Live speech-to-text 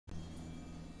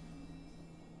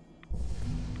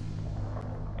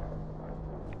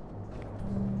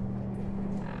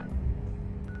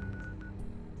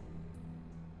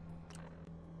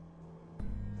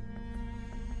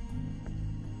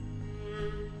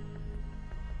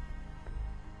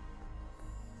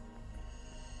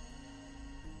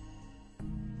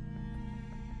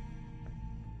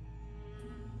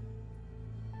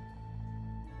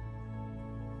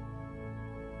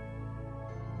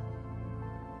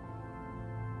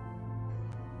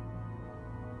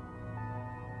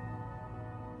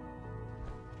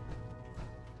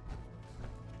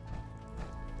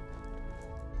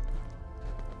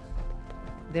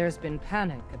There's been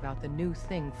panic about the new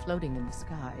thing floating in the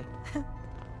sky.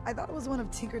 I thought it was one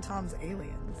of Tinker Tom's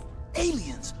aliens.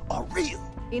 Aliens are real!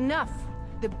 Enough!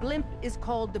 The blimp is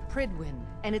called the Pridwin,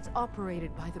 and it's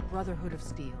operated by the Brotherhood of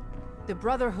Steel. The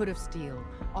Brotherhood of Steel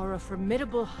are a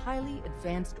formidable, highly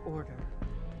advanced order.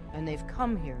 And they've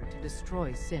come here to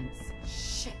destroy synths.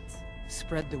 Shit.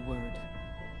 Spread the word.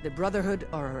 The Brotherhood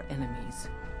are our enemies.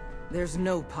 There's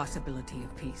no possibility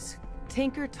of peace.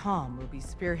 Tinker Tom will be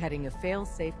spearheading a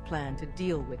fail-safe plan to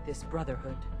deal with this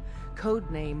Brotherhood.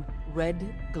 Codename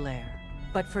Red Glare.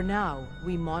 But for now,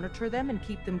 we monitor them and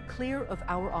keep them clear of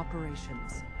our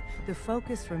operations. The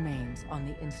focus remains on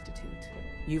the Institute.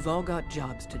 You've all got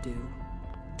jobs to do.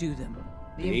 Do them.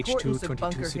 The importance of H-222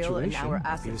 Bunker Hill and situation our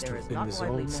asset appears to there have is been not widely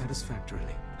resolved known.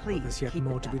 satisfactorily. Please, But there's yet keep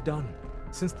more it to be that done.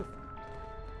 Since the...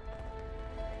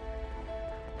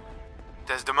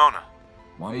 Desdemona.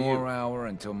 One more hour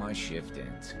until my shift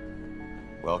ends.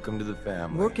 Welcome to the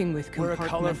family. Working with We're a compartmentalized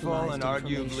colorful and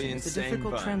information arguably is a insane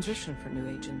difficult bunch. transition for new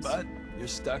agents. But you're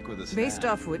stuck with us Based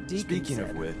now. off what Deacon Speaking said,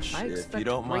 of which, I if expect you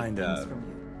don't great mind, things from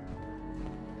you.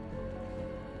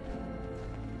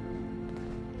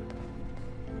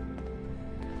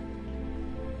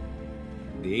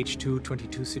 The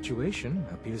H-222 situation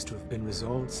appears to have been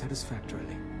resolved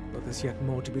satisfactorily. But there's yet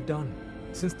more to be done.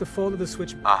 Since the fall of the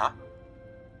switch... Uh-huh.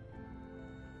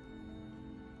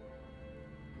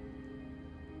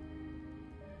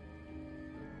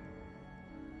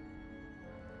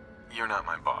 You're not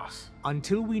my boss.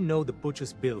 Until we know the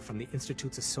Butcher's bill from the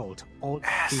Institute's assault, all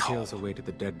Asshole. details await at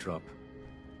the dead drop.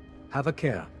 Have a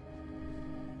care.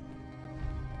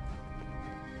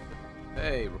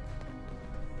 Hey,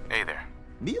 Hey there.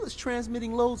 Neil is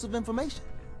transmitting loads of information.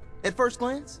 At first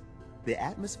glance, the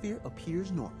atmosphere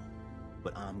appears normal,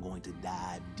 but I'm going to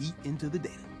dive deep into the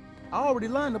data. I already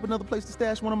lined up another place to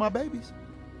stash one of my babies,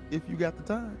 if you got the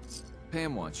time.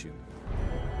 Pam wants you.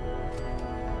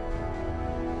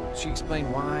 She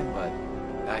explained why,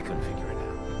 but I couldn't figure it out.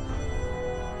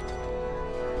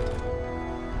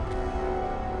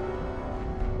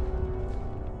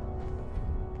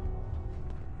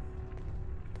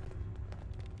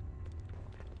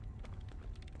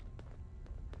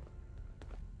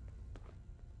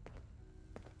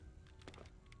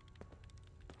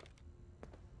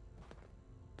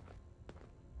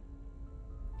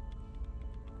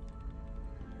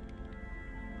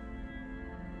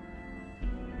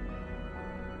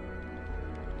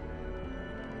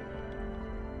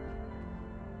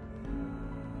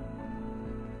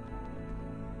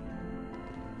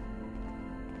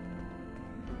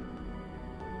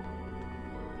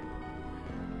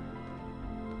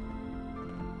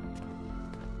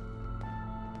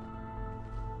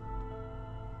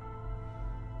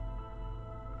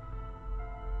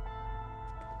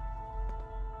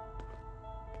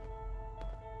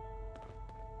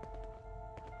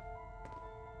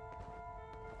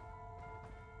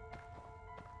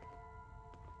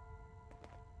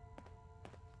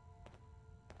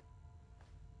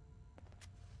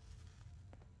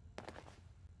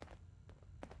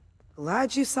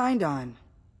 Glad you signed on.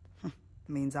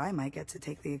 Means I might get to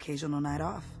take the occasional night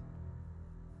off.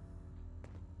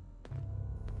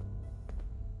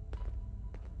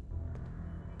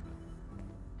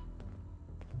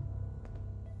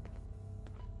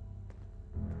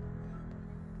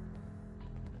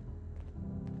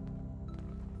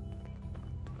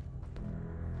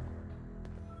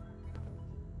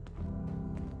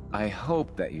 I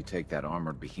hope that you take that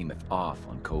armored behemoth off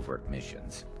on covert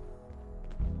missions.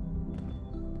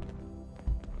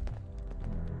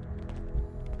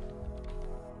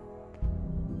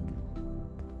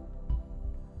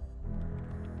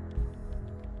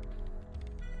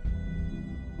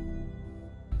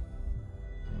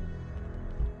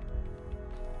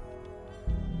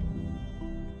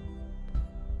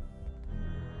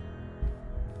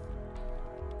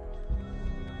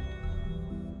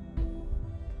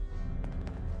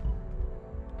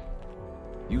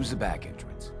 Use the back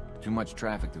entrance. Too much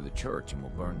traffic through the church and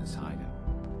we'll burn this hideout.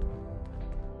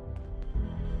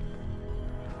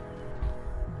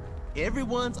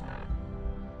 Everyone's...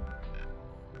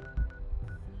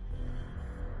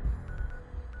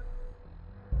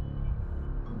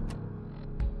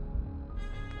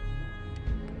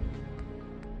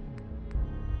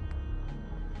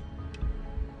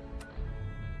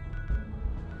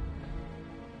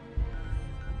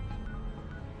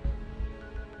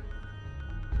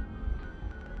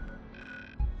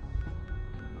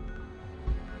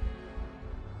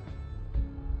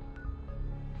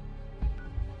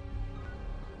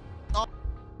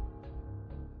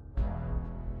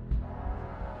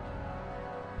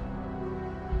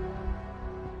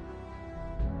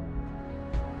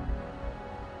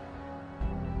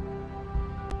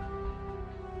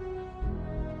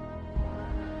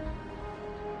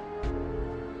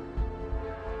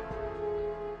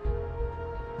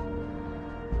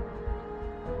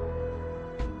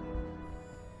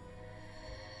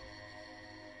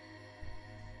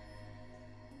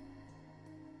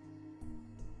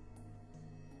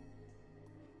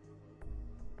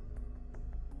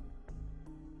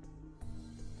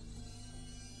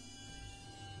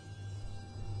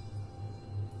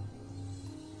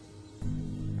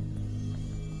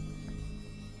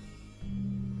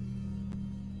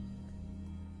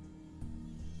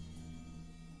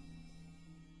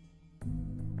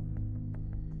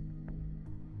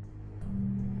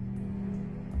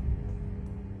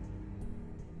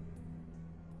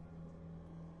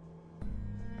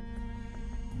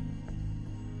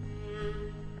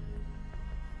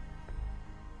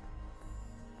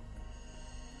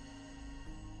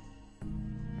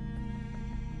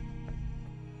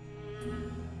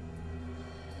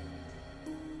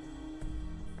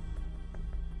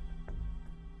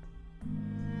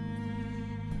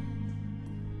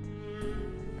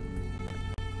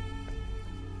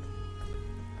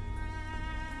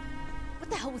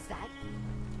 hell was that?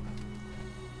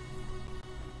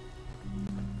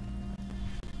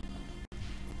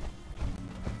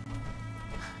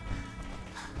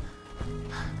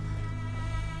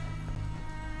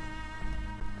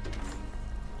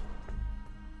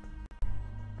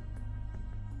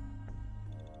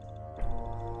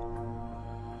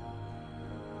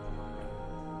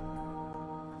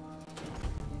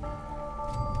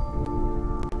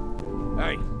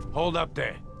 Hey, hold up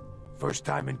there. First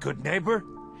time in Good Neighbor?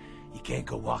 You can't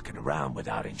go walking around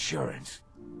without insurance.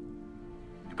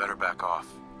 You better back off,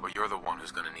 or you're the one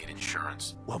who's gonna need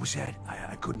insurance. What was that?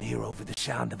 I couldn't hear over the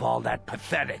sound of all that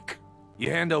pathetic.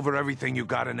 You hand over everything you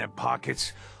got in them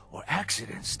pockets, or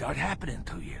accidents start happening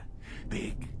to you.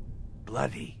 Big,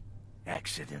 bloody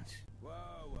accidents.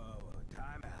 Whoa,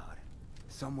 time out.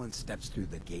 Someone steps through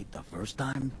the gate the first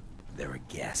time, they're a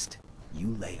guest.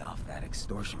 You lay off that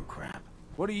extortion crap.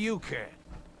 What do you care?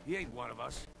 He ain't one of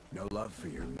us. No love for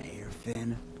your mayor,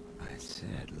 Finn? I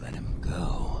said let him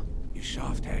go. You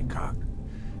soft, Hancock.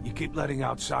 You keep letting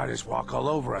outsiders walk all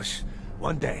over us.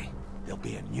 One day, there'll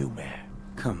be a new mayor.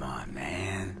 Come on,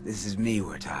 man. This is me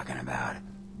we're talking about.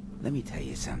 Let me tell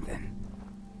you something.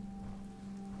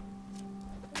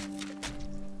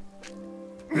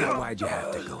 Why'd you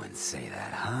have to go and say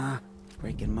that, huh?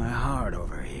 Breaking my heart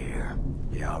over here.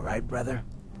 You all right, brother?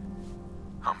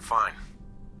 I'm fine.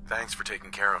 Thanks for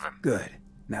taking care of him. Good.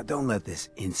 Now don't let this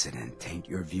incident taint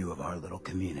your view of our little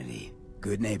community.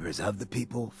 Good neighbors of the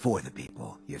people, for the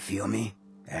people. You feel me?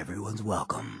 Everyone's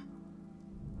welcome.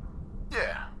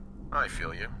 Yeah, I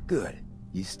feel you. Good.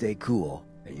 You stay cool,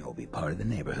 and you'll be part of the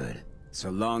neighborhood. So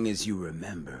long as you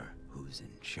remember who's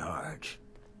in charge.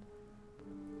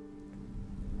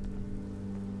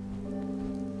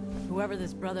 Whoever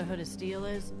this Brotherhood of Steel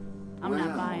is, I'm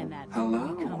not buying that.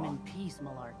 Hello. We come in peace,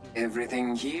 malarkey.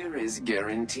 Everything here is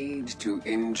guaranteed to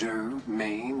injure,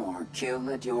 maim, or kill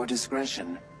at your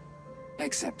discretion.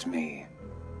 Except me.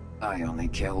 I only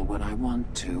kill when I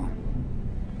want to.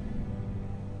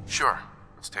 Sure,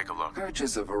 let's take a look.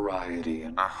 Purchase a variety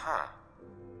and... Uh-huh.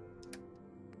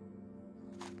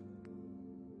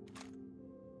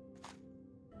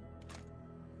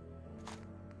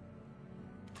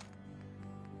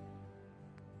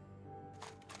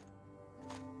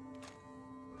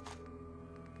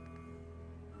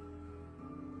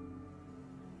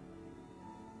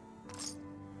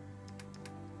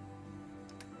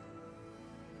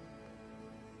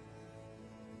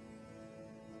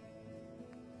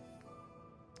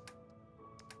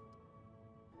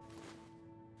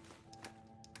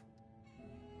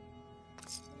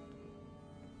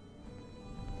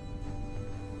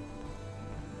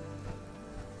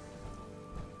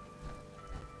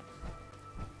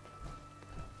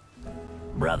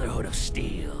 Brotherhood of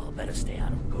Steel. Better stay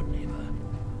out of Good Neighbor.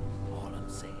 All I'm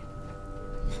saying.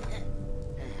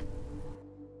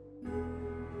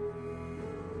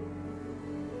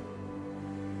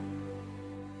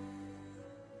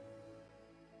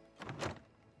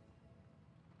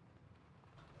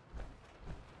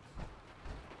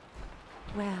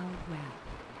 Well,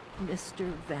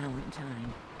 Mr.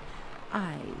 Valentine.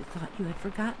 I thought you had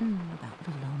forgotten about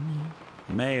little old me.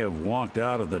 May have walked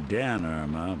out of the den,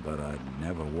 Irma, but I'd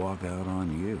never walk out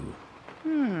on you.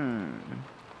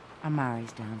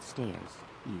 Amari's downstairs,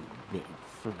 you big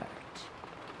flirt.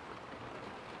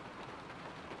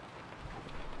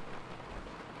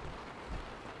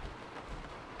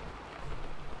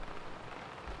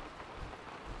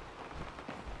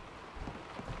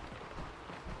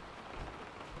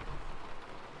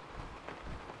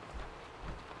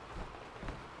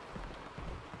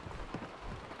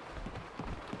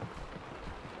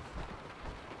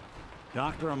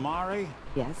 Dr. Amari?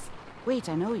 Yes? Wait,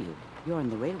 I know you. You're in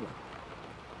the railroad.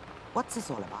 What's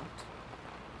this all about?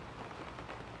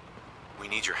 We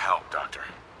need your help, Doctor.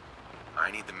 I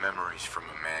need the memories from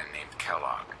a man named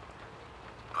Kellogg.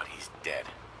 But he's dead.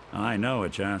 I know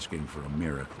it's asking for a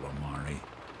miracle, Amari,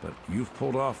 but you've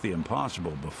pulled off the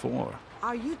impossible before.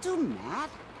 Are you two mad?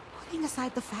 Putting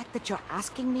aside the fact that you're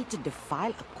asking me to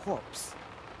defile a corpse,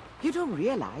 you don't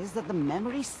realize that the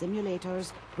memory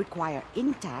simulators require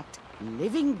intact,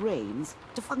 living brains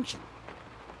to function.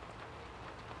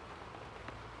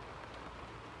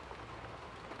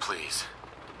 Please.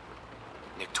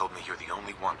 Nick told me you're the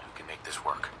only one who can make this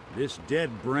work. This dead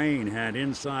brain had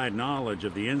inside knowledge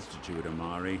of the Institute,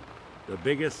 Amari. The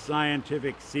biggest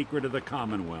scientific secret of the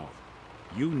Commonwealth.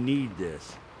 You need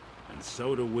this, and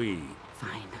so do we.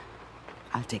 Fine.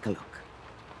 I'll take a look.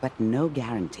 But no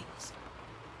guarantees.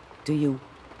 Do you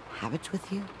have it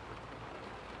with you?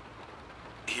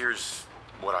 Here's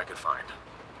what I could find.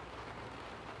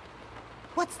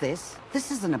 What's this?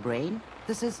 This isn't a brain.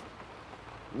 This is...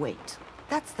 Wait,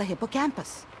 that's the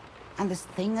hippocampus. And this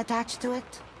thing attached to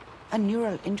it? A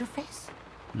neural interface?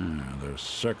 Those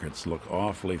circuits look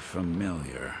awfully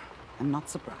familiar. I'm not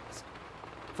surprised.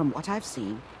 From what I've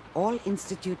seen, all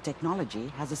Institute technology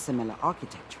has a similar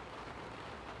architecture.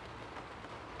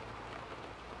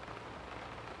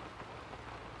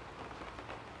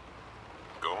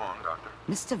 Go on, Doctor.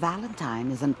 Mr. Valentine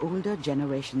is an older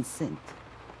generation synth.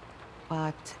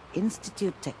 But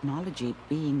Institute technology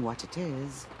being what it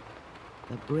is,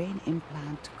 the brain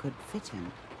implant could fit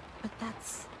him. But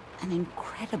that's an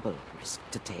incredible risk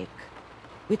to take.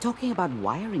 We're talking about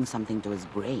wiring something to his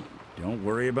brain. Don't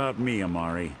worry about me,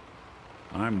 Amari.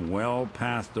 I'm well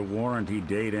past the warranty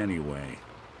date anyway.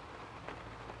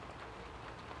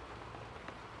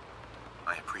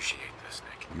 I appreciate this,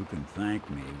 Nick. You can thank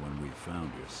me when we've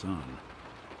found your son.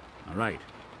 All right,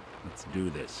 let's do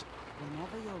this.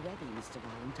 Whenever you're ready, Mr.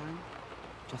 Valentine.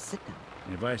 Just sit down.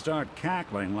 If I start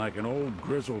cackling like an old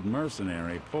grizzled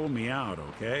mercenary, pull me out,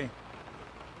 okay?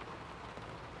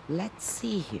 Let's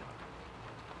see here.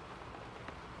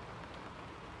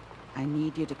 I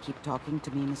need you to keep talking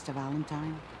to me, Mr.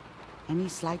 Valentine. Any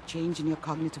slight change in your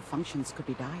cognitive functions could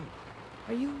be dire.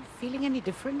 Are you feeling any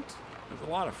different? There's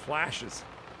a lot of flashes.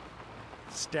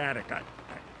 Static. I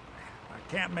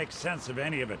can't make sense of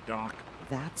any of it, Doc.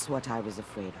 That's what I was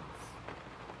afraid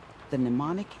of. The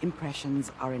mnemonic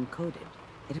impressions are encoded.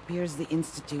 It appears the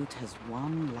Institute has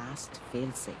one last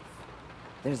failsafe.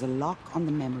 There's a lock on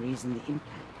the memories in the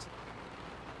implant.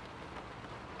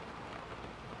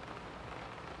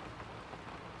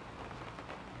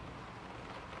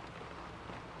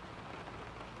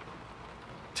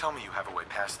 Tell me you have a way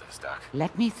past this, Doc.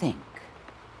 Let me think.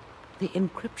 The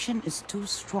encryption is too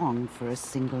strong for a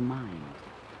single mind.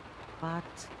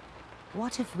 But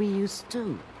what if we use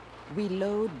two? We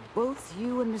load both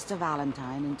you and Mr.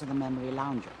 Valentine into the memory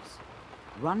loungers.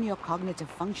 Run your cognitive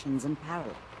functions in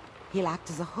parallel. He'll act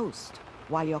as a host,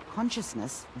 while your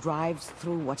consciousness drives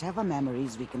through whatever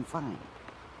memories we can find.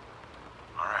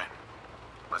 All right.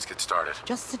 Let's get started.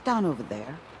 Just sit down over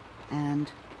there,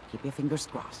 and keep your fingers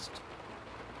crossed.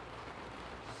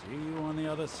 See you on the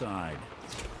other side.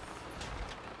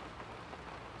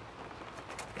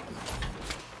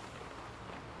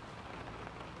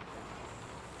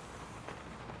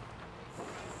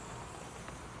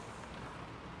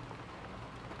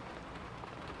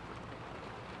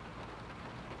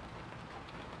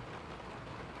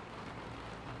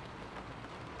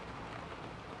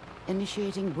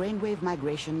 Initiating brainwave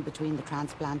migration between the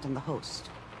transplant and the host.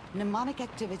 Mnemonic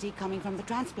activity coming from the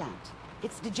transplant.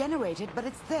 It's degenerated, but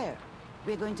it's there.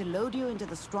 We're going to load you into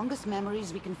the strongest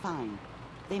memories we can find.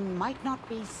 They might not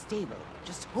be stable.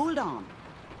 Just hold on.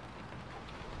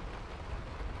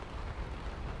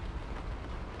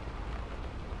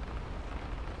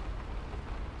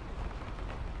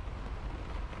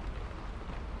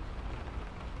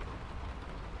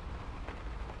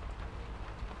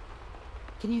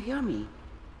 Can you hear me?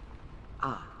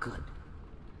 Ah, good.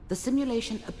 The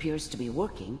simulation appears to be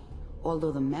working,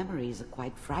 although the memories are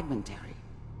quite fragmentary.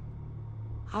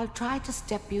 I'll try to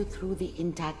step you through the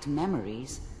intact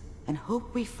memories and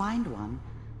hope we find one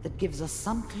that gives us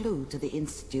some clue to the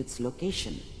Institute's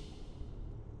location.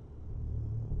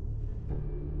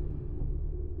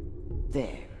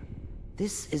 There.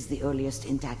 This is the earliest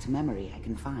intact memory I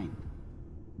can find.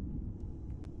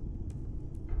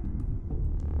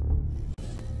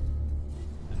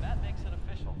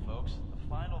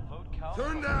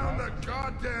 Turn down the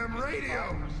goddamn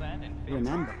radio!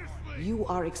 Remember, you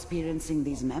are experiencing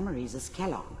these memories as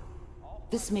Kellogg.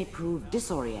 This may prove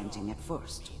disorienting at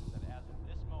first.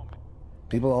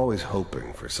 People always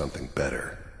hoping for something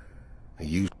better.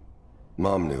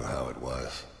 Mom knew how it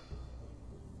was.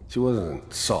 She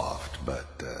wasn't soft,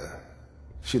 but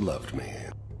she loved me.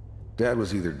 Dad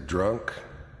was either drunk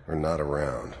or not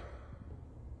around.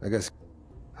 I guess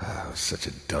I was such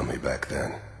a dummy back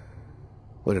then.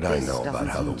 What did I know about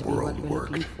how the world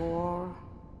worked?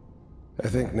 I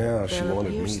think now she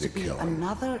wanted me to kill him.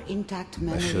 Another intact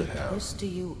memory close to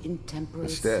you in temporal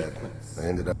Instead, sequence. I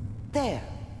ended up... There.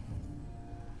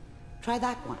 Try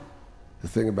that one. The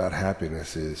thing about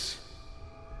happiness is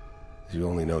you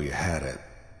only know you had it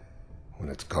when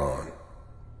it's gone.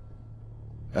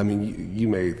 I mean, you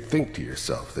may think to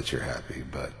yourself that you're happy,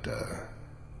 but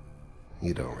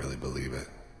you don't really believe it.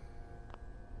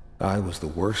 I was the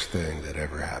worst thing that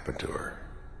ever happened to her.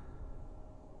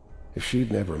 If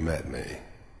she'd never met me,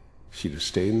 she'd have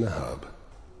stayed in the hub,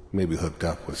 maybe hooked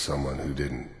up with someone who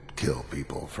didn't kill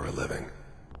people for a living.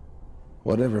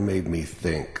 Whatever made me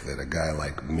think that a guy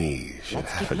like me should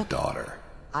have a daughter?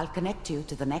 I'll connect you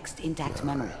to the next intact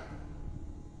memory.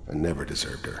 I never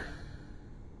deserved her.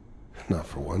 Not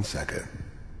for 1 second.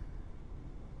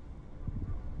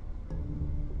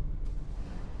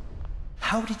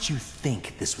 How did you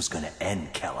think this was gonna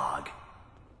end, Kellogg?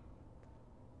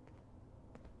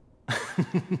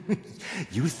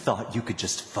 You thought you could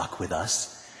just fuck with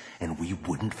us, and we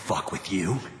wouldn't fuck with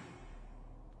you?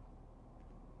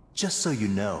 Just so you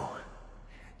know,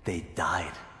 they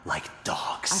died like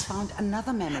dogs. I found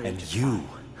another memory. And you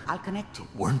I'll connect you.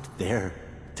 weren't there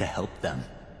to help them.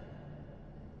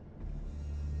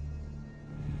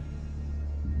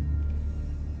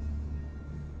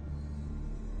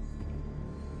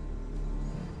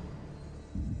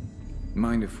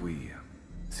 Mind if we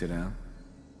sit down?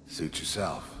 Suit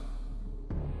yourself.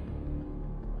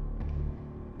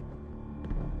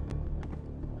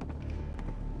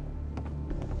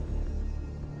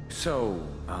 So,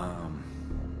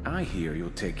 I hear you'll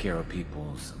take care of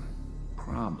people's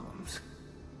problems.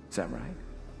 Is that right?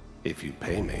 If you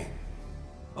pay me.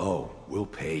 Oh, we'll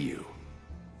pay you.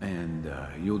 And,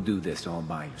 you'll do this all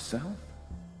by yourself?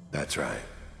 That's right.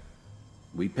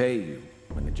 We pay you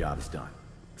when the job is done.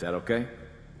 Is that okay?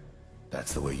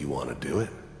 That's the way you want to do it?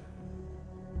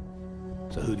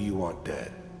 So who do you want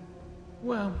dead?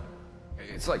 Well,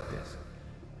 it's like this.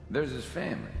 There's his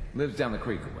family. Lives down the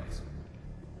creek a ways.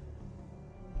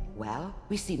 Well,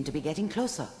 we seem to be getting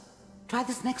closer. Try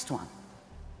this next one.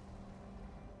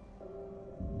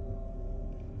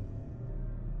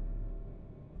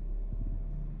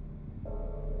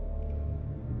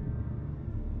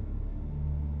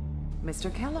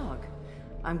 Mr. Kellogg,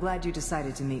 I'm glad you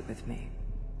decided to meet with me.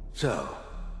 So,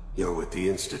 you're with the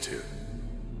Institute.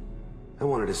 I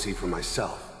wanted to see for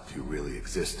myself if you really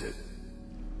existed.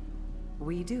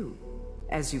 We do,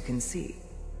 as you can see.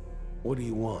 What do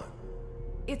you want?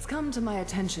 It's come to my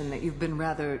attention that you've been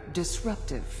rather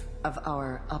disruptive of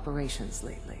our operations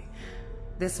lately.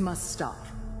 This must stop.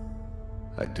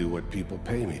 I do what people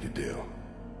pay me to do.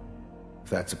 If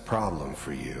that's a problem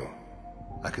for you,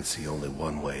 I could see only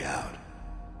one way out.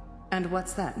 And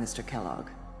what's that, Mr. Kellogg?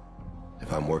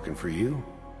 If I'm working for you,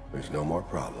 there's no more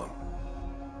problem.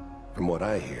 From what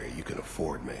I hear, you can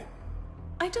afford me.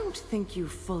 I don't think you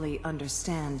fully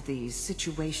understand the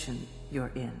situation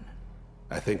you're in.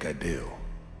 I think I do.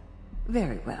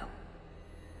 Very well.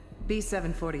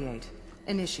 B-748,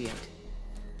 initiate.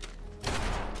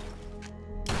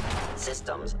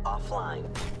 Systems offline.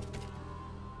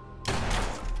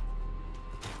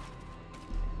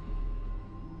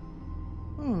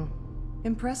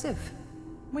 Impressive.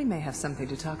 We may have something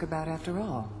to talk about after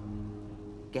all.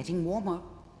 Getting warmer.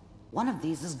 One of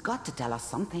these has got to tell us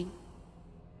something.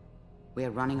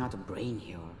 We're running out of brain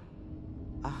here.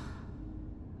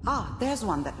 There's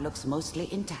one that looks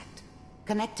mostly intact.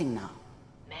 Connecting now.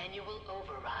 Manual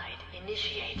override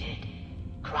initiated.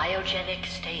 Cryogenic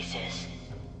stasis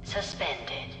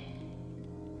suspended.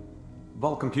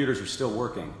 Vault computers are still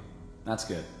working. That's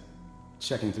good.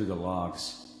 Checking through the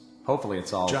logs. Hopefully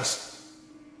it's all... Just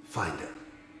find it.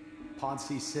 Pod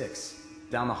C6.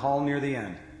 Down the hall near the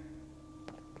end.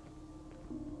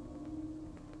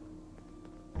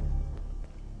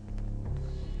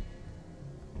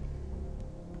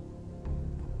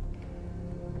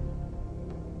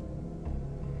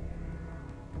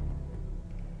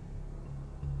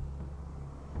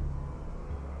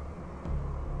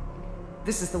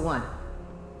 This is the one.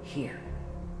 Here.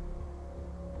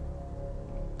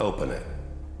 Open it.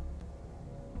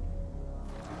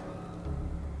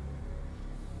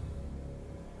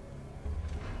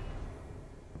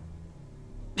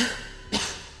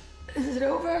 Is it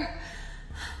over?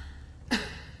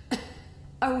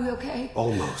 Are we okay?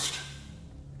 Almost.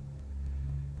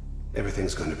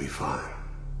 Everything's going to be fine.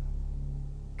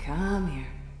 Come here.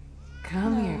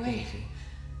 Come here, wait. baby.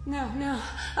 No,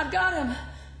 I've got him.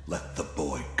 Let the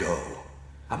boy go.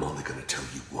 I'm only going to tell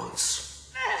you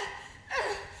once.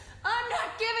 I'm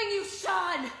not giving you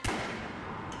Sean!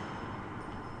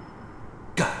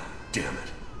 God damn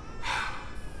it.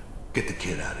 Get the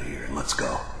kid out of here and let's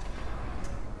go.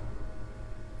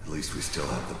 At least we still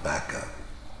have the backup.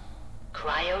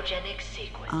 Cryogenic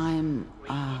sequence I'm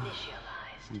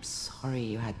reinitialized. sorry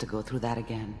you had to go through that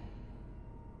again.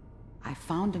 I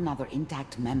found another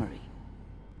intact memory.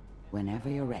 Whenever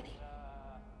you're ready.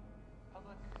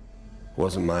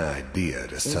 Wasn't my idea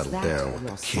to settle that down with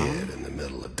your the kid son? in the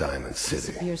middle of Diamond This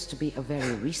City. appears to be a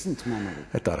very recent memory.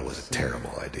 I thought it was a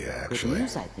terrible idea, actually. Good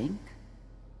news, I think.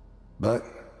 But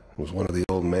it was one of the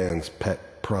old man's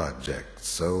pet projects,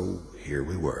 so here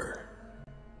we were.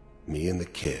 Me and the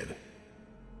kid.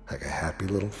 Like a happy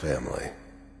little family.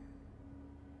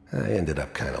 I ended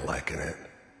up kind of liking it.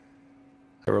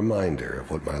 A reminder of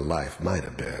what my life might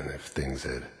have been if things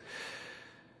had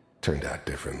turned out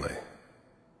differently.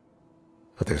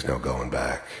 But there's no going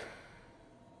back.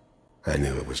 I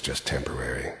knew it was just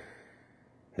temporary.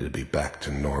 It'd be back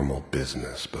to normal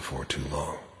business before too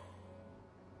long.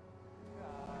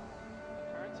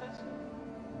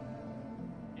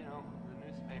 You know, the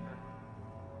newspaper.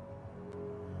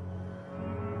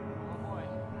 Oh boy,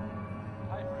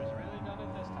 Piper has really done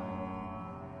it this time.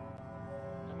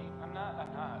 I mean, I'm not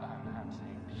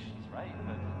saying she's right,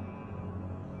 but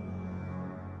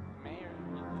Mayor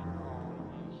really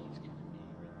knows he's gonna be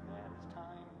really mad this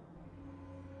time.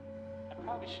 I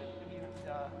probably shouldn't have even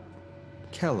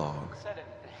Kellogg. said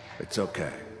anything. It's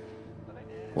okay.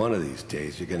 One of these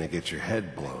days, you're gonna get your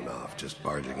head blown off just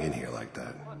barging in here like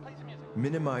that.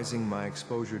 Minimizing my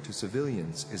exposure to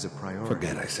civilians is a priority.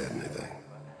 Forget I said anything.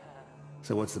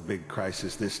 So what's the big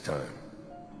crisis this time?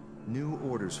 New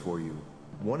orders for you.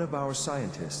 One of our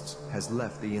scientists has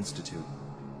left the Institute.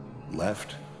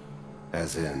 Left?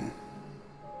 As in?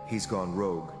 He's gone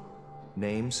rogue.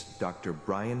 Name's Dr.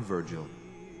 Brian Virgil.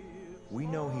 We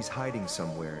know he's hiding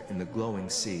somewhere in the glowing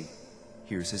sea.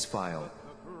 Here's his file.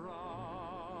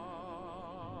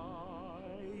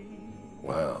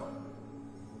 Wow.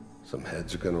 Some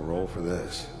heads are gonna roll for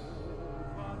this.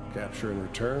 Capture and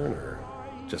return, or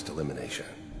just elimination?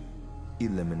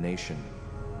 Elimination.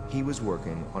 He was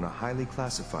working on a highly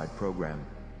classified program.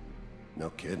 No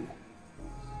kidding.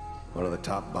 One of the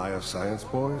top bioscience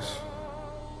boys?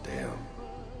 Damn.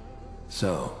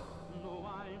 So,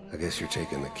 I guess you're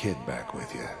taking the kid back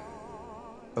with you.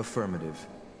 Affirmative.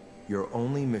 Your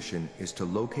only mission is to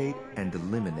locate and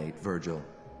eliminate Virgil.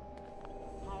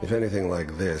 If anything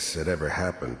like this had ever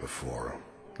happened before,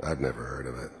 I'd never heard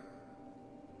of it.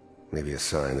 Maybe a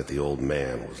sign that the old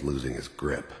man was losing his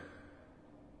grip.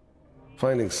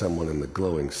 Finding someone in the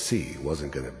glowing sea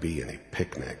wasn't gonna be any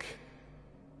picnic.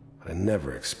 But I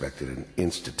never expected an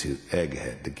Institute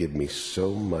egghead to give me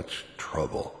so much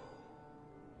trouble.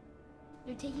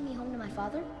 You're taking me home to my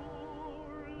father?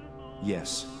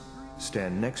 Yes.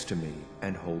 Stand next to me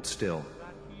and hold still.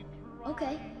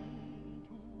 Okay.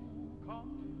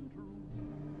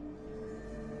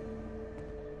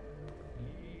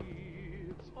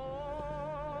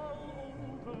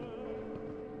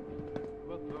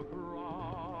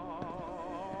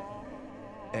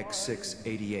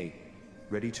 X688.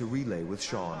 Ready to relay with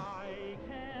Sean.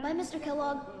 Bye, Mr.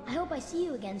 Kellogg. I hope I see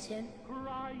you again soon.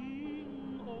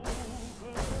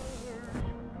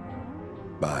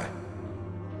 Bye.